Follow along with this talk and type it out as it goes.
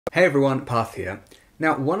Hey everyone, Parth here.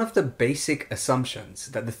 Now, one of the basic assumptions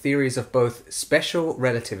that the theories of both special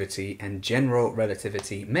relativity and general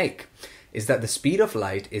relativity make is that the speed of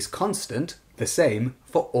light is constant, the same,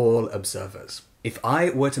 for all observers. If I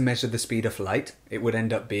were to measure the speed of light, it would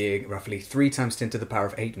end up being roughly 3 times 10 to the power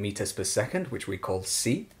of 8 meters per second, which we call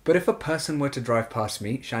c. But if a person were to drive past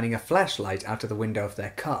me, shining a flashlight out of the window of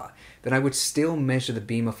their car, then I would still measure the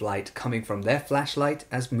beam of light coming from their flashlight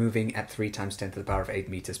as moving at 3 times 10 to the power of 8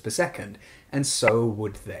 meters per second, and so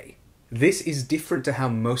would they. This is different to how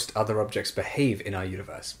most other objects behave in our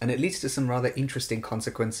universe, and it leads to some rather interesting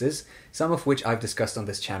consequences, some of which I've discussed on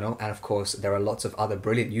this channel, and of course there are lots of other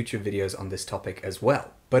brilliant YouTube videos on this topic as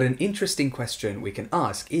well. But an interesting question we can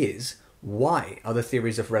ask is, why are the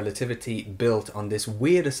theories of relativity built on this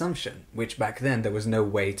weird assumption, which back then there was no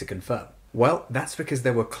way to confirm? Well, that's because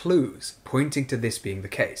there were clues pointing to this being the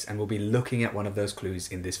case, and we'll be looking at one of those clues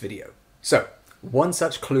in this video. So, one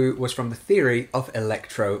such clue was from the theory of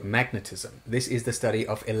electromagnetism. This is the study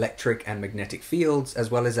of electric and magnetic fields as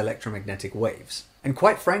well as electromagnetic waves. And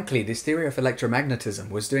quite frankly, this theory of electromagnetism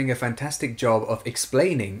was doing a fantastic job of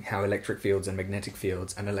explaining how electric fields and magnetic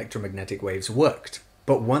fields and electromagnetic waves worked.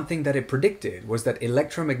 But one thing that it predicted was that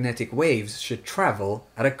electromagnetic waves should travel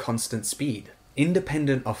at a constant speed,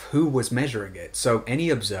 independent of who was measuring it. So any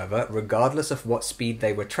observer, regardless of what speed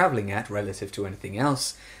they were traveling at relative to anything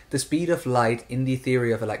else, the speed of light in the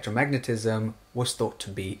theory of electromagnetism was thought to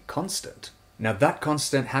be constant. Now that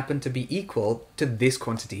constant happened to be equal to this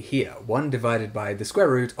quantity here, 1 divided by the square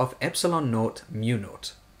root of epsilon naught mu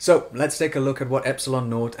naught. So let's take a look at what epsilon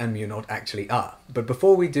naught and mu naught actually are. But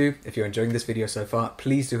before we do, if you're enjoying this video so far,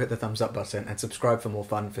 please do hit the thumbs up button and subscribe for more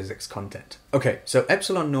fun physics content. Okay, so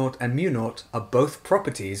epsilon naught and mu naught are both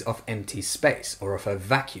properties of empty space, or of a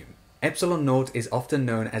vacuum. Epsilon naught is often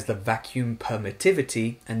known as the vacuum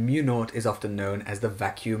permittivity, and mu naught is often known as the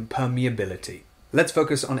vacuum permeability. Let's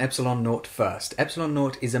focus on epsilon naught first. Epsilon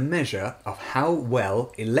naught is a measure of how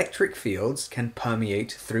well electric fields can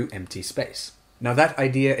permeate through empty space. Now that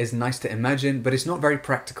idea is nice to imagine, but it's not very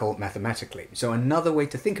practical mathematically. So another way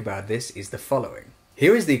to think about this is the following.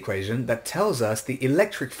 Here is the equation that tells us the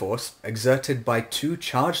electric force exerted by 2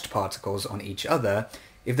 charged particles on each other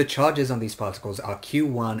if the charges on these particles are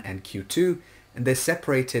Q1 and Q2, and they're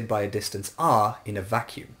separated by a distance r in a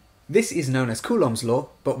vacuum. This is known as Coulomb's law,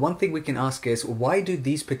 but one thing we can ask is, why do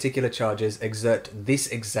these particular charges exert this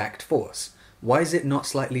exact force? Why is it not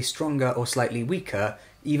slightly stronger or slightly weaker,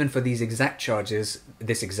 even for these exact charges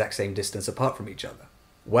this exact same distance apart from each other?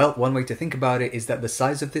 Well, one way to think about it is that the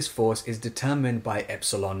size of this force is determined by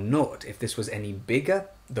epsilon naught. If this was any bigger,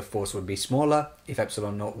 the force would be smaller. If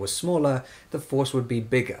epsilon naught was smaller, the force would be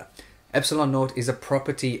bigger. Epsilon naught is a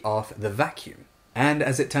property of the vacuum. And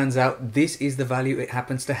as it turns out, this is the value it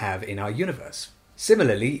happens to have in our universe.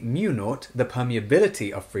 Similarly, mu naught, the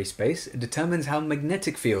permeability of free space, determines how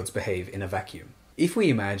magnetic fields behave in a vacuum. If we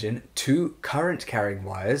imagine 2 current-carrying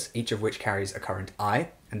wires, each of which carries a current I,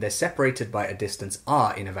 and they're separated by a distance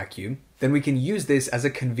r in a vacuum, then we can use this as a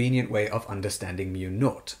convenient way of understanding mu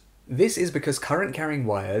naught. This is because current-carrying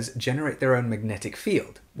wires generate their own magnetic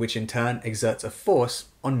field, which in turn exerts a force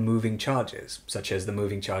on moving charges, such as the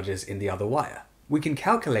moving charges in the other wire. We can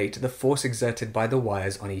calculate the force exerted by the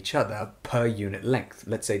wires on each other per unit length.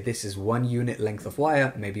 Let's say this is 1 unit length of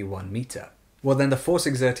wire, maybe 1 meter. Well, then the force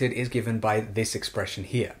exerted is given by this expression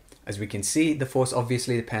here. As we can see, the force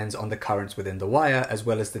obviously depends on the currents within the wire as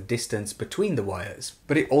well as the distance between the wires.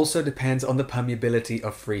 But it also depends on the permeability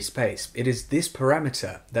of free space. It is this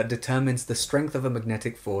parameter that determines the strength of a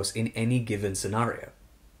magnetic force in any given scenario.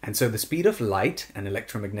 And so the speed of light, an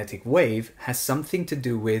electromagnetic wave, has something to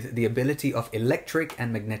do with the ability of electric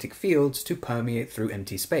and magnetic fields to permeate through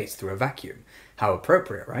empty space, through a vacuum. How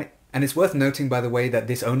appropriate, right? And it's worth noting, by the way, that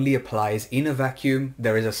this only applies in a vacuum.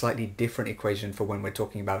 There is a slightly different equation for when we're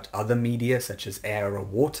talking about other media, such as air or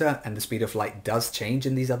water, and the speed of light does change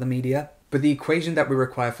in these other media. But the equation that we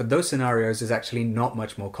require for those scenarios is actually not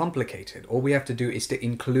much more complicated. All we have to do is to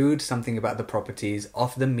include something about the properties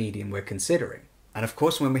of the medium we're considering. And of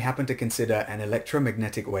course, when we happen to consider an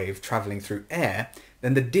electromagnetic wave traveling through air,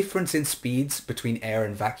 then the difference in speeds between air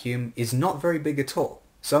and vacuum is not very big at all.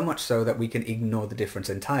 So much so that we can ignore the difference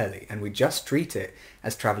entirely, and we just treat it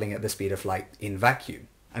as traveling at the speed of light in vacuum.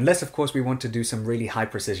 Unless, of course, we want to do some really high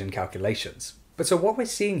precision calculations. But so what we're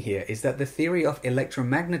seeing here is that the theory of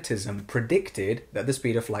electromagnetism predicted that the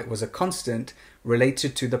speed of light was a constant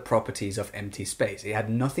related to the properties of empty space. It had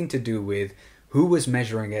nothing to do with who was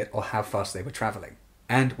measuring it or how fast they were traveling.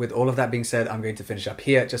 And with all of that being said, I'm going to finish up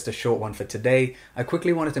here. Just a short one for today. I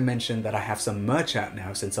quickly wanted to mention that I have some merch out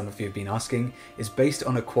now, since some of you have been asking. It's based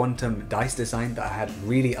on a quantum dice design that I had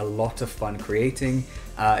really a lot of fun creating.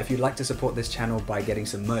 If you'd like to support this channel by getting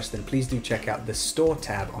some merch, then please do check out the store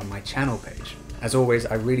tab on my channel page. As always,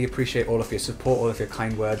 I really appreciate all of your support, all of your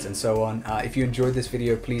kind words and so on. If you enjoyed this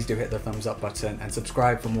video, please do hit the thumbs up button and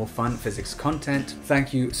subscribe for more fun physics content.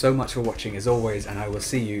 Thank you so much for watching as always, and I will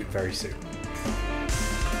see you very soon.